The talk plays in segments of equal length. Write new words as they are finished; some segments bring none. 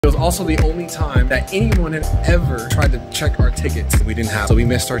It was also the only time that anyone had ever tried to check our tickets. We didn't have, so we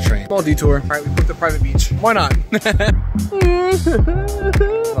missed our train. Small detour. All right, we booked a private beach. Why not?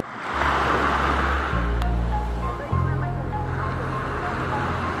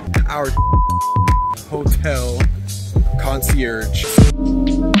 Our hotel concierge.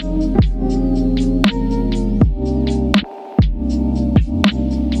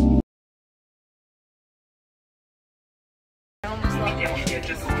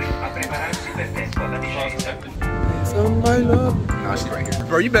 Now she's right here.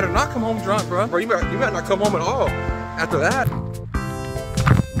 Bro, you better not come home drunk, bro. Bro, you better not come home at all after that.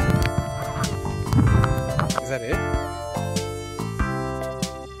 Is that it?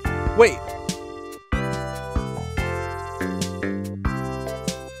 Wait.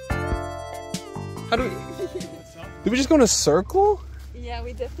 How do we... Did we just go in a circle? Yeah,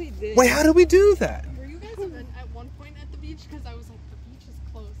 we definitely did. Wait, how did we do that? Were you guys at one point at the beach? Because I was like, the beach is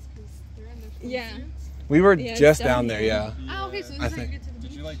closed because they're in their swimsuits. We were just down there, yeah. Oh, okay, so this is how you get to the beach.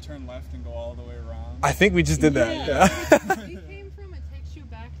 Did you like turn left and go all the way around? I think we just did that. Yeah. Where you came from, it takes you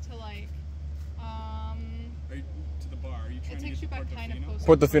back to like, Are you to the bar? Are you trying it to takes you get back to kind of close.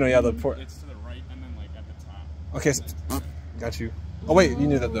 Portofino, yeah, the port. It's to the right and then like at the top. Okay, so, got you. Oh wait, you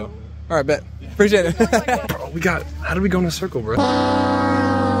knew that though. All right, bet. Appreciate it. Bro, how did we go in a circle, bro?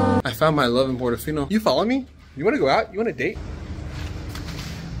 I found my love in Portofino. You follow me? You want to go out? You want to date?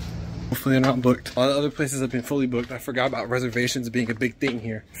 Hopefully they're not booked. All the other places have been fully booked. I forgot about reservations being a big thing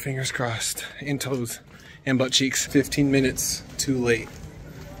here. Fingers crossed. In toes and butt cheeks. 15 minutes too late.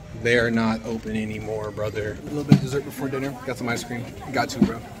 They are not open anymore, brother. A little bit of dessert before dinner. Got some ice cream. Got to,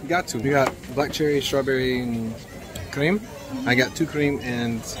 bro. Got to. We got black cherry, strawberry, and cream. I got 2 cream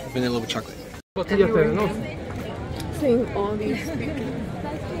and vanilla with chocolate. Seeing all these people.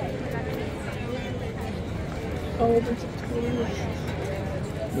 Oh, there's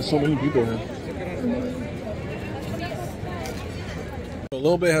There's so many people here. A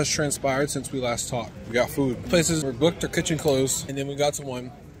little bit has transpired since we last talked. We got food. Places were booked or kitchen closed, and then we got to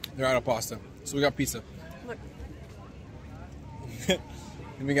one. They're out of pasta, so we got pizza. Look.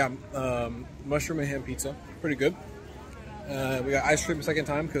 And we got mushroom and ham pizza. Pretty good. We got ice cream a second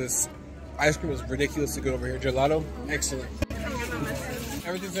time because ice cream was ridiculously good over here. Gelato, excellent.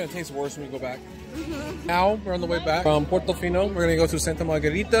 Everything's gonna taste worse when we go back. Now we're on the way back from Portofino. We're gonna go to Santa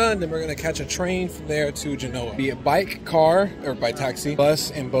Margherita, and then we're gonna catch a train from there to Genoa. Be it bike, car, or by taxi,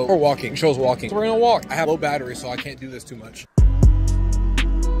 bus, and boat, or walking. Show's walking. So we're gonna walk. I have low battery, so I can't do this too much.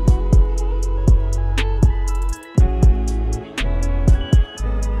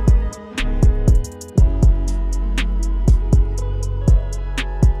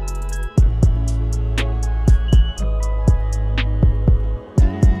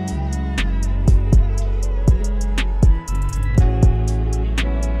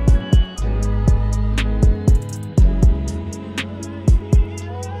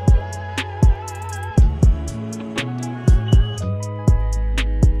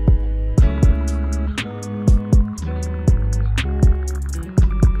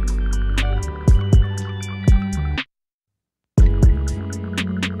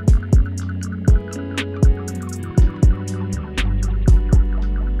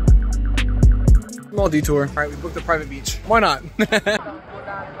 Small detour. All right, we booked a private beach. Why not?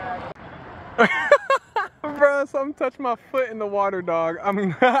 Bro, something touched my foot in the water, dog.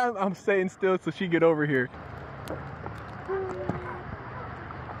 I'm staying still so she get over here.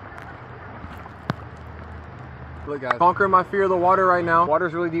 Look, guys, conquering my fear of the water right now.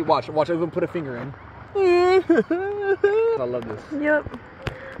 Water's really deep. Watch, I even put a finger in. I love this. Yep.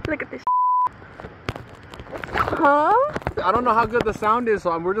 Look at this. Huh? I don't know how good the sound is,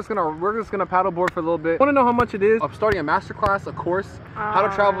 so we're just gonna paddleboard for a little bit. Want to know how much it is? I'm starting a masterclass, a course, how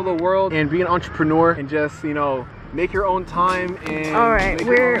to travel the world and be an entrepreneur and just, you know, make your own time. And all right,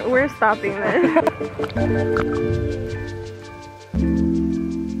 we're stopping then.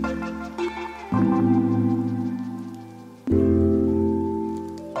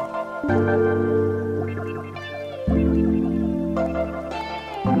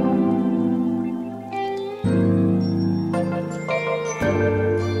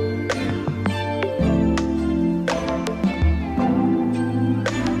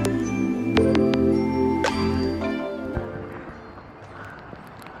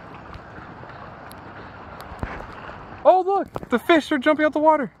 Oh, look, the fish are jumping out the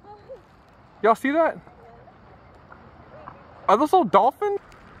water. Y'all see that? Are those little dolphins?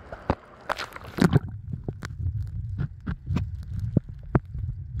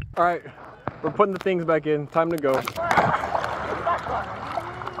 All right, we're putting the things back in. Time to go.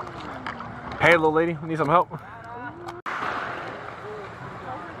 Hey, little lady, need some help?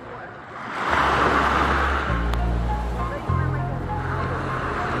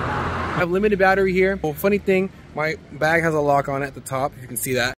 have limited battery here. Well, funny thing, my bag has a lock on it at the top. You can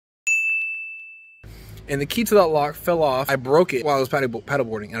see that. And the key to that lock fell off. I broke it while I was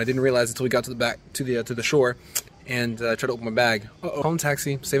paddleboarding, and I didn't realize until we got to the back to the shore, and tried to open my bag. Uh-oh. Home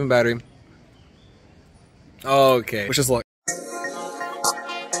taxi, saving battery. Okay, wish us luck.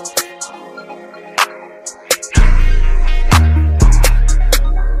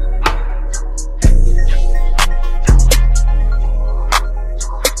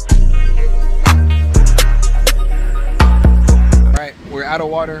 All right, we're out of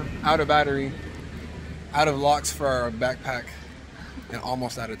water, out of battery, out of locks for our backpack, and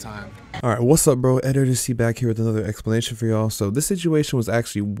almost out of time. Alright, what's up, bro? Editor C back here with another explanation for y'all. So this situation was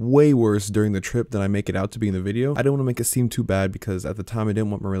actually way worse during the trip than I make it out to be in the video. I didn't want to make it seem too bad because at the time I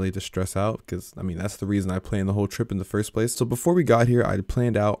didn't want Marely to stress out, because I mean that's the reason I planned the whole trip in the first place. So before we got here, I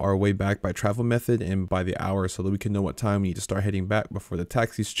planned out our way back by travel method and by the hour so that we can know what time we need to start heading back before the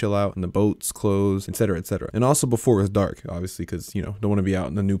taxis chill out and the boats close, etc, etc. And also before it was dark, obviously, because you know, don't want to be out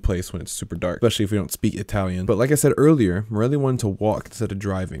in a new place when it's super dark, especially if we don't speak Italian. But like I said earlier, Marely wanted to walk instead of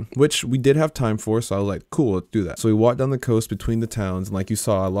driving, which we did have time for, so I was like, cool, let's do that. So we walked down the coast between the towns, and like you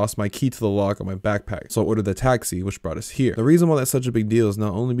saw, I lost my key to the lock on my backpack, so I ordered the taxi, which brought us here. The reason why that's such a big deal is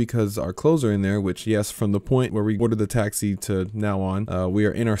not only because our clothes are in there, which yes, from the point where we ordered the taxi to now on, we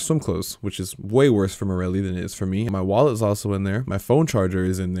are in our swim clothes, which is way worse for Marely than it is for me. My wallet is also in there, my phone charger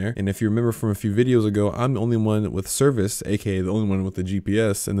is in there, and if you remember from a few videos ago, I'm the only one with service, aka the only one with the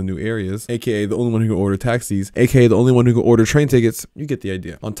GPS in the new areas, aka the only one who can order taxis, aka the only one who can order train tickets. You get the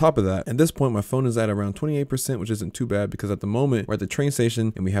idea. On top of that, at this point my phone is at around 28%, which isn't too bad because at the moment we're at the train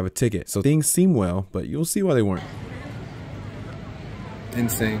station and we have a ticket. So things seem well, but you'll see why they weren't.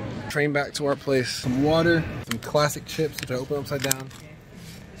 Insane. Train back to our place. Some water, some classic chips, which I open upside down.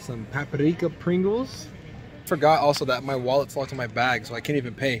 Some paprika Pringles. Forgot also that my wallet's locked in my bag, so I can't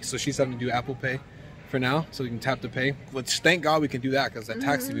even pay. So she's having to do Apple Pay for now, so we can tap to pay. Which thank God we can do that, because that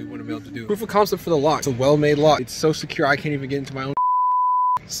taxi we wouldn't be able to do. Proof of concept for the lock. It's a well-made lock. It's so secure I can't even get into my own.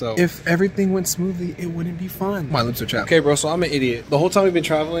 So if everything went smoothly, it wouldn't be fun. My lips are chapped. Okay, bro, so I'm an idiot. The whole time we've been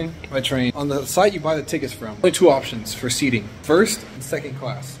traveling by train, on the site you buy the tickets from, only two options for seating. First and second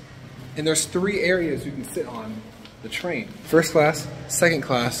class. And there's 3 areas you can sit on the train. First class, second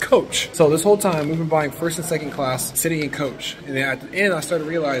class, coach. So this whole time we've been buying first and second class, sitting in coach. And then at the end I started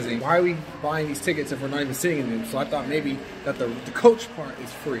realizing, why are we buying these tickets if we're not even sitting in them? So I thought maybe that the coach part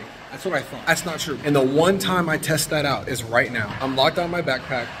is free. That's what I thought. That's not true. And the one time I test that out is right now. I'm locked out of my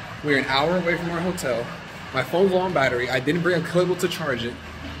backpack. We're an hour away from our hotel. My phone's low on battery. I didn't bring a cable to charge it.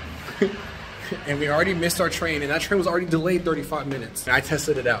 And we already missed our train, and that train was already delayed 35 minutes. And I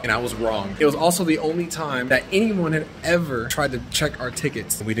tested it out, and I was wrong. It was also the only time that anyone had ever tried to check our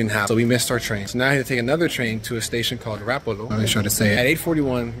tickets. We didn't have, so we missed our train. So now I had to take another train to a station called Rapolo. Let me try to say it. At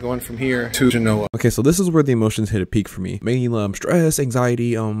 8:41, going from here to Genoa. Okay, so this is where the emotions hit a peak for me. Mainly stress,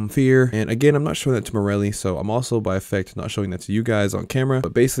 anxiety, fear. And again, I'm not showing that to Marely, so I'm also by effect not showing that to you guys on camera.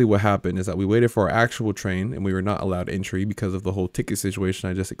 But basically what happened is that we waited for our actual train, and we were not allowed entry because of the whole ticket situation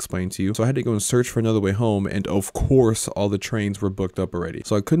I just explained to you. So I had to go and search for another way home, and of course all the trains were booked up already,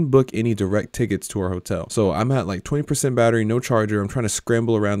 so I couldn't book any direct tickets to our hotel. So I'm at like 20% battery, no charger. I'm trying to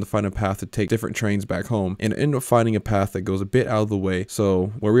scramble around to find a path to take different trains back home, and end up finding a path that goes a bit out of the way.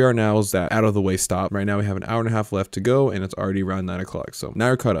 So where we are now is that out of the way stop. Right now we have an hour and a half left to go, and it's already around 9 o'clock. So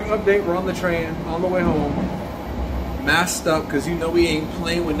now we're caught up. Update, we're on the train on the way home, masked up because you know we ain't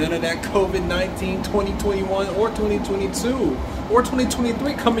playing with none of that COVID-19 2021 or 2022 or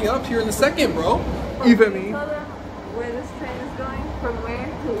 2023 coming up here in a second, bro. You feel me? Where this train is going? From where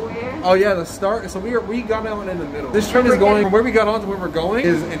to where? Oh yeah, the start. So we got on in the middle. This train is going from where we got on to where we're going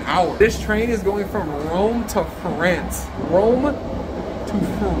is an hour. This train is going from Rome to France. Rome to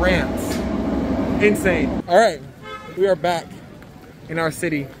France. Insane. All right, we are back in our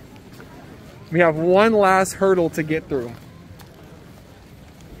city. We have one last hurdle to get through.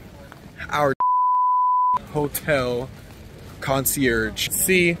 Our hotel concierge.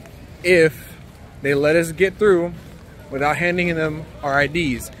 See if they let us get through without handing them our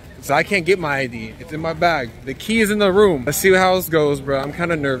IDs. So I can't get my ID. It's in my bag. The key is in the room. Let's see how this goes, bro. I'm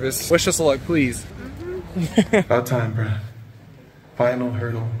kind of nervous. Wish us luck, please. About time, bro. Final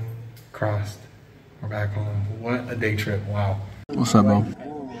hurdle crossed. We're back home. What a day trip. Wow. What's up, bro?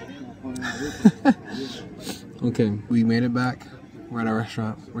 Okay, we made it back. We're at our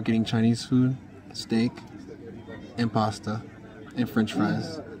restaurant. We're getting Chinese food, steak, and pasta, and French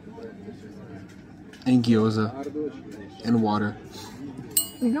fries, and gyoza, and water.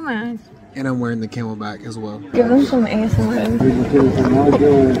 Look at my eyes. And I'm wearing the camelback as well. Give them some ASMR.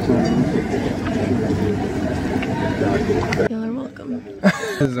 Y'all are welcome.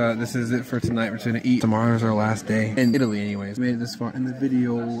 This is it for tonight. We're just gonna eat. Tomorrow's our last day in Italy anyways. Made it this far in the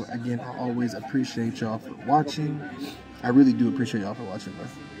video. Again, I always appreciate y'all for watching. I really do appreciate y'all for watching, bro.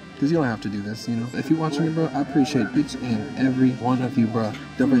 Because you don't have to do this, you know. If you're watching it, bro, I appreciate each and every one of you, bro.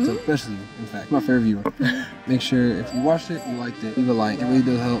 Don't forget to, especially you, in fact, my favorite viewer. Make sure if you watched it, you liked it, leave a like. It really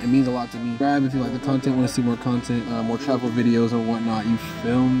does help. It means a lot to me. Subscribe if you like the content, want to see more content, more travel videos and whatnot. You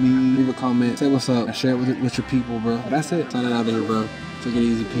feel me? Leave a comment, say what's up, and share it with your people, bro. But that's it. Signing out of here, bro. Take it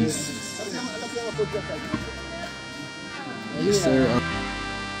easy. Peace. Yes, sir.